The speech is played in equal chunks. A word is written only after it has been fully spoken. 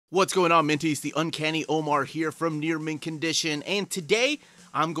What's going on, Minties? The Uncanny Omar here from Near Mint Condition, and today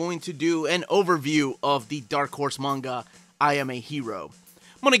I'm going to do an overview of the Dark Horse manga, I Am a Hero.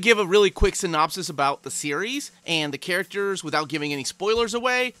 I'm going to give a really quick synopsis about the series and the characters without giving any spoilers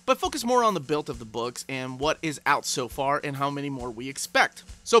away, but focus more on the build of the books and what is out so far and how many more we expect.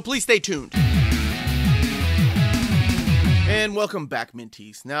 So please stay tuned. And welcome back,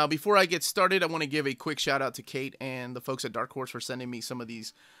 Minties. Now, before I get started, I want to give a quick shout out to Kate and the folks at Dark Horse for sending me some of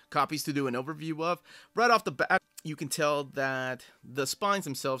these copies to do an overview of. Right off the bat, you can tell that the spines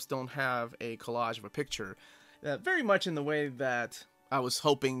themselves don't have a collage of a picture, very much in the way that I was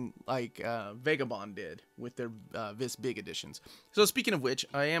hoping like Vagabond did with their Viz Big editions. So speaking of which,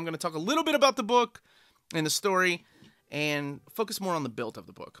 I am going to talk a little bit about the book and the story and focus more on the build of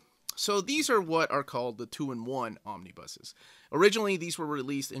the book. So these are what are called the 2-in-1 omnibuses. Originally, these were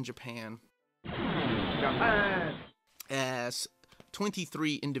released in Japan as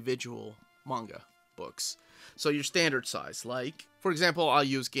 23 individual manga books. So your standard size, like, for example, I'll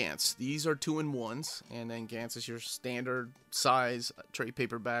use Gantz. These are 2-in-1s, and then Gantz is your standard size trade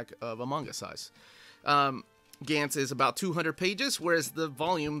paperback of a manga size. Gantz is about 200 pages, whereas the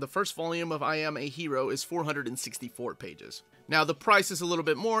first volume of I Am a Hero is 464 pages. Now, the price is a little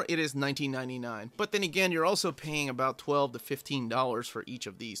bit more. It is $19.99. But then again, you're also paying about $12 to $15 for each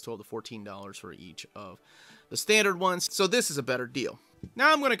of these, $12 to $14 for each of the standard ones. So this is a better deal.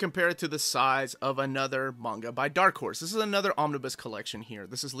 Now I'm going to compare it to the size of another manga by Dark Horse. This is another omnibus collection here.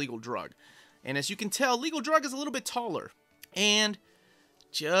 This is Legal Drug. And as you can tell, Legal Drug is a little bit taller. And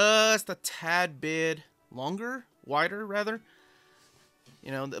just a tad bit longer, wider rather.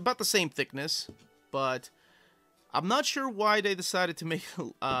 You know, about the same thickness. But I'm not sure why they decided to make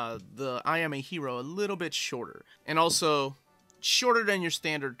the I Am a Hero a little bit shorter. And also, shorter than your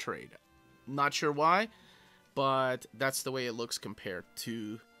standard trade. Not sure why, but that's the way it looks compared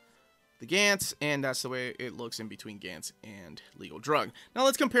to the Gantz, and that's the way it looks in between Gantz and Legal Drug. Now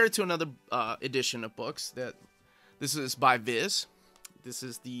let's compare it to another edition of books. This is by Viz. This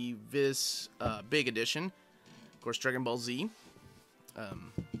is the Viz Big Edition. Of course, Dragon Ball Z.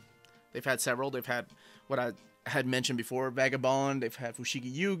 They've had several. They've had what I had mentioned before, Vagabond. They've had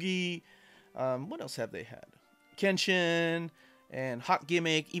Fushigi Yugi. What else have they had? Kenshin and Hot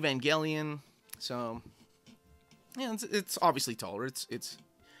Gimmick, Evangelion. So, yeah, it's obviously taller. It's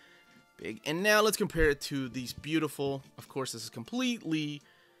big. And now let's compare it to these beautiful. Of course, this is completely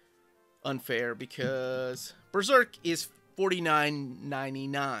unfair because Berserk is $49.99.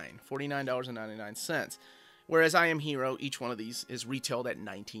 $49.99. Whereas I Am Hero, each one of these is retailed at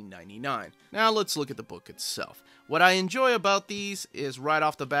 $19.99. Now let's look at the book itself. What I enjoy about these is right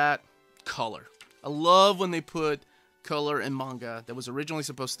off the bat, color. I love when they put color in manga that was originally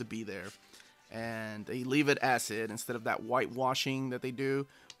supposed to be there. And they leave it as it instead of that whitewashing that they do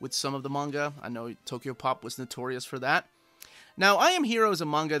with some of the manga. I know Tokyo Pop was notorious for that. Now, I Am Hero is a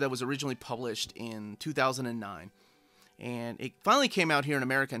manga that was originally published in 2009. And it finally came out here in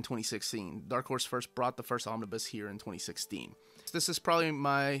America in 2016. Dark Horse first brought the first omnibus here in 2016. This is probably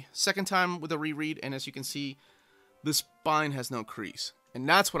my second time with a reread, and as you can see, the spine has no crease. And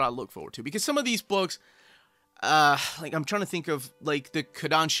that's what I look forward to, because some of these books, like I'm trying to think of like the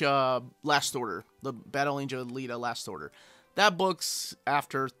Kodansha Last Order, the Battle Angel Alita Last Order. That book's,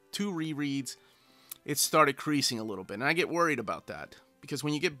 after 2 rereads, it started creasing a little bit, and I get worried about that, because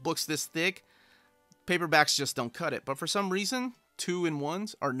when you get books this thick, paperbacks just don't cut it. But for some reason,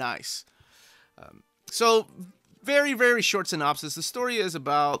 2-in-1s are nice. So, very, very short synopsis. The story is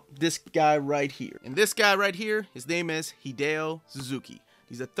about this guy right here. And this guy right here, his name is Hideo Suzuki.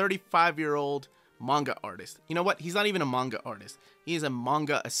 He's a 35-year-old manga artist. You know what? He's not even a manga artist. He is a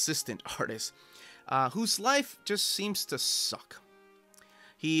manga assistant artist whose life just seems to suck.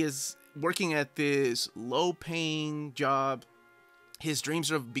 He is working at this low-paying job. His dreams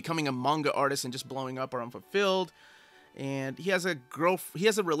of becoming a manga artist and just blowing up are unfulfilled. And he has a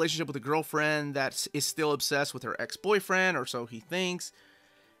relationship with a girlfriend that is still obsessed with her ex-boyfriend, or so he thinks.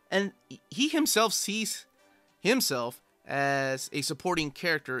 And he himself sees himself as a supporting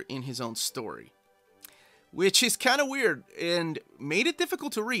character in his own story, which is kind of weird and made it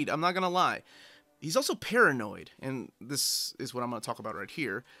difficult to read, I'm not going to lie. He's also paranoid, and this is what I'm going to talk about right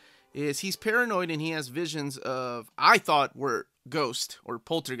here, is he's paranoid and he has visions of, I thought were ghosts or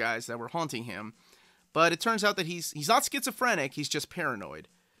poltergeists that were haunting him, but it turns out that he's not schizophrenic, he's just paranoid.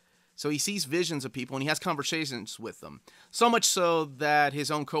 So he sees visions of people and he has conversations with them. So much so that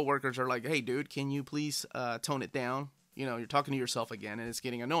his own coworkers are like, hey dude, can you please tone it down? You know, you're talking to yourself again and it's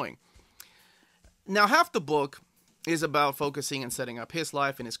getting annoying. Now half the book is about focusing and setting up his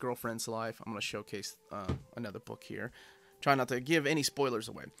life and his girlfriend's life. I'm going to showcase another book here. Try not to give any spoilers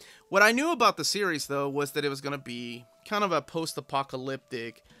away. What I knew about the series, though, was that it was going to be kind of a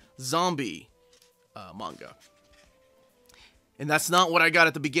post-apocalyptic zombie manga. And that's not what I got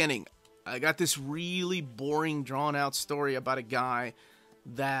at the beginning. I got this really boring, drawn-out story about a guy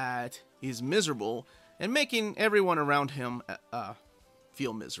that is miserable and making everyone around him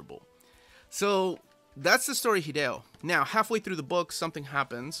feel miserable. So that's the story Hideo. Now, halfway through the book, something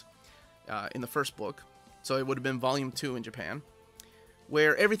happens in the first book. So it would have been volume 2 in Japan,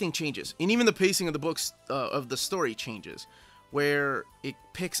 where everything changes. And even the pacing of the books, of the story changes, where it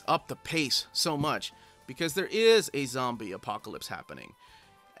picks up the pace so much because there is a zombie apocalypse happening.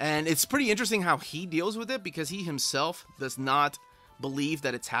 And it's pretty interesting how he deals with it because he himself does not believe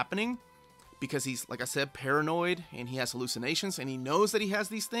that it's happening because he's, like I said, paranoid and he has hallucinations and he knows that he has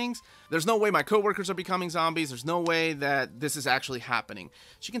these things. There's no way my coworkers are becoming zombies. There's no way that this is actually happening.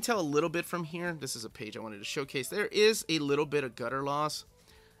 So you can tell a little bit from here. This is a page I wanted to showcase. There is a little bit of gutter loss,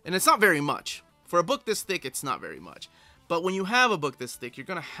 and it's not very much. For a book this thick, it's not very much. But when you have a book this thick, you're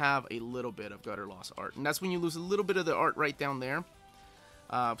going to have a little bit of gutter loss art, and that's when you lose a little bit of the art right down there.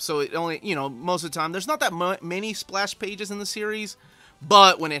 So it only, most of the time, there's not that many splash pages in the series,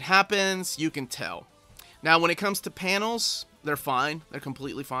 but when it happens, you can tell. Now, when it comes to panels, they're fine. They're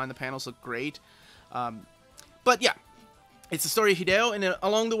completely fine. The panels look great. But yeah, it's the story of Hideo, and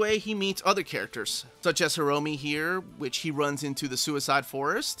along the way, he meets other characters, such as Hiromi here, which he runs into the Suicide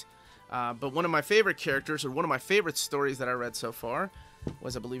Forest. But one of my favorite characters, or one of my favorite stories that I read so far,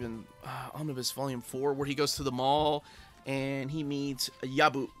 was, I believe, in Omnibus Volume 4, where he goes to the mall, and he meets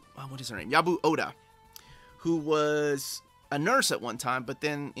Yabu, what is her name? Yabu Oda, who was a nurse at one time, but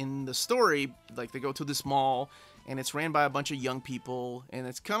then in the story, like, they go to this mall, and it's ran by a bunch of young people, and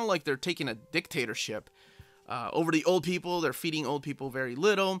it's kind of like they're taking a dictatorship over the old people. They're feeding old people very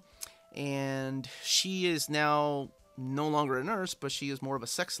little, and she is now no longer a nurse, but she is more of a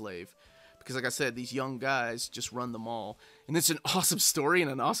sex slave, because, like I said, these young guys just run the mall, and it's an awesome story and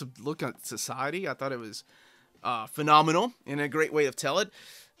an awesome look at society. I thought it was phenomenal and a great way to tell it.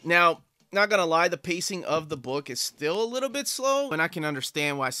 Now, not gonna lie, the pacing of the book is still a little bit slow, and I can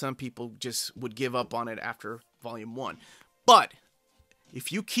understand why some people just would give up on it after volume 1. But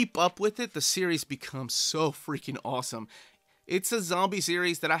if you keep up with it, the series becomes so freaking awesome. It's a zombie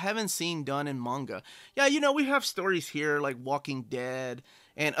series that I haven't seen done in manga. Yeah, we have stories here like Walking Dead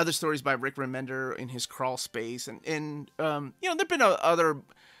and other stories by Rick Remender in his Crawl Space, and there've been other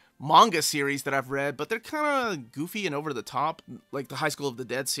manga series that I've read, but they're kind of goofy and over the top, like the High School of the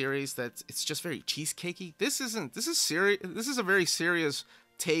Dead series. It's just very cheesecakey. This is serious. This is a very serious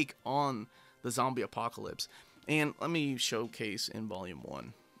take on the zombie apocalypse. And let me showcase in volume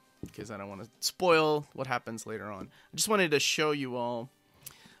 1, because I don't want to spoil what happens later on. I just wanted to show you all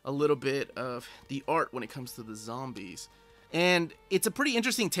a little bit of the art when it comes to the zombies. And it's a pretty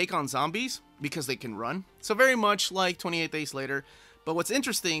interesting take on zombies because they can run. So very much like 28 Days Later. But what's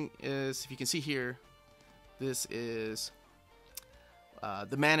interesting is, if you can see here, this is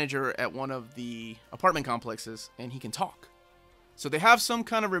the manager at one of the apartment complexes, and he can talk. So they have some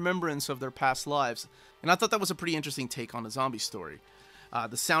kind of remembrance of their past lives. And I thought that was a pretty interesting take on a zombie story.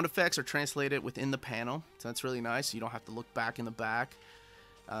 The sound effects are translated within the panel, so that's really nice. You don't have to look back in the back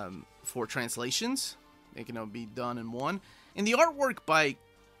for translations. It can be done in one. And the artwork by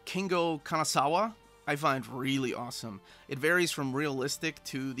Kengo Hanazawa, I find really awesome. It varies from realistic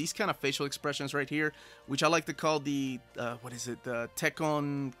to these kind of facial expressions right here, which I like to call the, the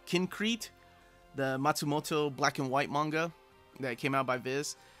Tekkon Kincrete, the Matsumoto black and white manga that came out by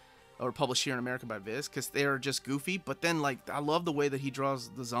Viz, or published here in America by Viz, because they are just goofy. But then, I love the way that he draws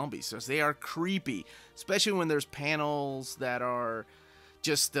the zombies, because they are creepy, especially when there's panels that are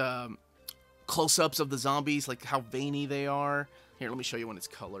just close-ups of the zombies, like how veiny they are. Here, let me show you when it's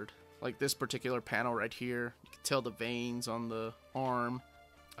colored. Like this particular panel right here, you can tell the veins on the arm.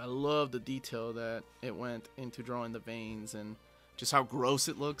 I love the detail that it went into drawing the veins and just how gross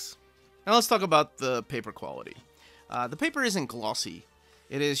it looks. Now let's talk about the paper quality. The paper isn't glossy.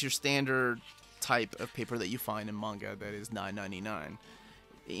 It is your standard type of paper that you find in manga that is $9.99.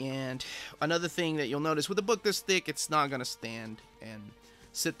 And another thing that you'll notice with a book this thick, it's not going to stand and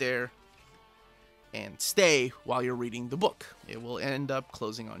sit there and stay while you're reading the book. It will end up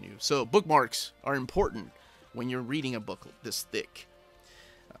closing on you. So bookmarks are important when you're reading a book this thick.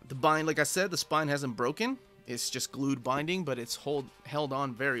 The bind, like I said, the spine hasn't broken. It's just glued binding, but it's held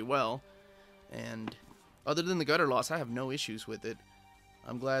on very well. And other than the gutter loss, I have no issues with it.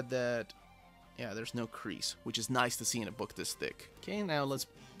 I'm glad that, yeah, there's no crease, which is nice to see in a book this thick. Okay, now let's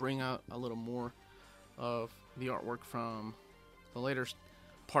bring out a little more of the artwork from the later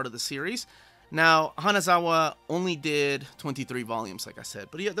part of the series. Now, Hanazawa only did 23 volumes, like I said.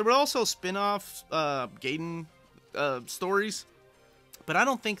 But yeah, there were also spin-off Gaiden stories. But I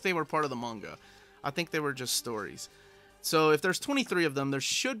don't think they were part of the manga. I think they were just stories. So if there's 23 of them, there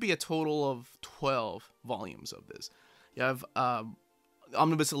should be a total of 12 volumes of this. You have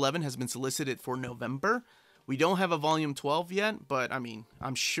Omnibus 11 has been solicited for November. We don't have a volume 12 yet, but I mean,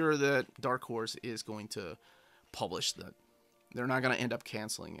 I'm sure that Dark Horse is going to publish that. They're not going to end up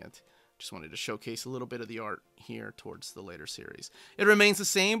canceling it. Just wanted to showcase a little bit of the art here towards the later series. It remains the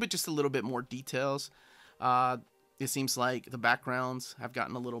same, but just a little bit more details. It seems like the backgrounds have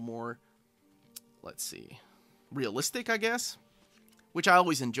gotten a little more, let's see, realistic, I guess, which I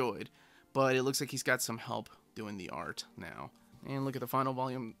always enjoyed. But it looks like he's got some help doing the art now. And look at the final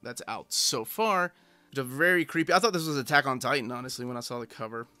volume that's out so far. It's a very creepy. I thought this was Attack on Titan, honestly, when I saw the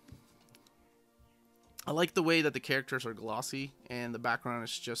cover. I like the way that the characters are glossy and the background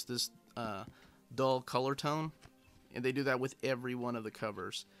is just this dull color tone. And they do that with every one of the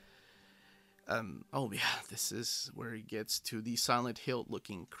covers. Oh yeah, this is where he gets to the Silent Hill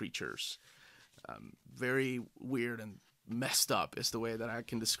looking creatures. Very weird and messed up is the way that I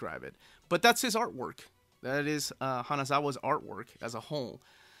can describe it. But that's his artwork. That is Hanazawa's artwork as a whole.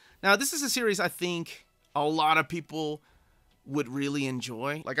 Now, this is a series I think a lot of people would really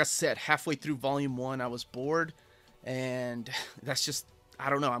enjoy. Like I said, halfway through volume 1, I was bored. And that's just,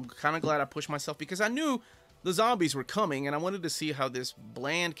 I don't know. I'm kind of glad I pushed myself because I knew the zombies were coming, and I wanted to see how this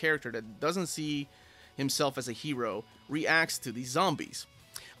bland character that doesn't see himself as a hero reacts to these zombies.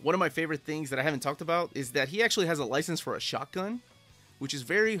 One of my favorite things that I haven't talked about is that he actually has a license for a shotgun, which is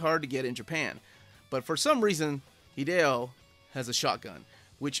very hard to get in Japan. But for some reason, Hideo has a shotgun,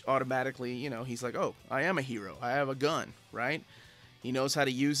 which automatically, you know, he's like, oh, I am a hero. I have a gun, right? He knows how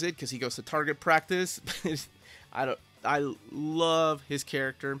to use it because he goes to target practice. I love his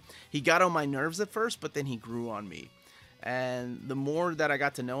character. He got on my nerves at first, but then he grew on me. And the more that I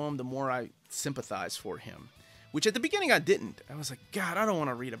got to know him, the more I sympathized for him. Which at the beginning I didn't. I was like, God, I don't want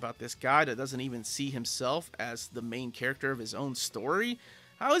to read about this guy that doesn't even see himself as the main character of his own story.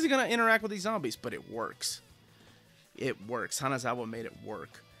 How is he going to interact with these zombies? But it works. It works. Hanazawa made it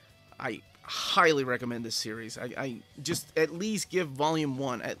work. I highly recommend this series. I just at least give Volume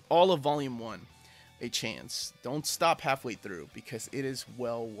 1, all of Volume 1, a chance. Don't stop halfway through because it is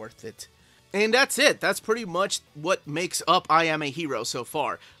well worth it. And that's it. That's pretty much what makes up I Am a Hero so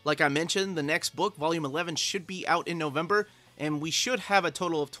far. Like I mentioned, the next book, Volume 11, should be out in November, and we should have a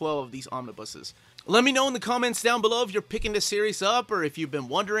total of 12 of these omnibuses. Let me know in the comments down below if you're picking this series up or if you've been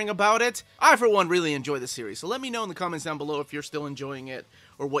wondering about it. I, for one, really enjoy the series, so let me know in the comments down below if you're still enjoying it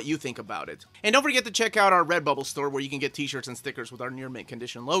or what you think about it. And don't forget to check out our Redbubble store where you can get t-shirts and stickers with our near mint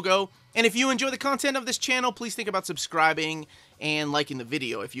condition logo. And if you enjoy the content of this channel, please think about subscribing and liking the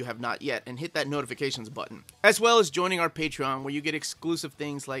video if you have not yet, and hit that notifications button. As well as joining our Patreon where you get exclusive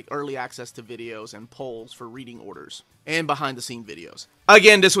things like early access to videos and polls for reading orders, and behind the scene videos.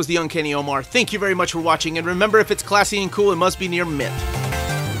 Again, this was the Uncanny Omar. Thank you very much for watching, and remember, if it's classy and cool, it must be near mint.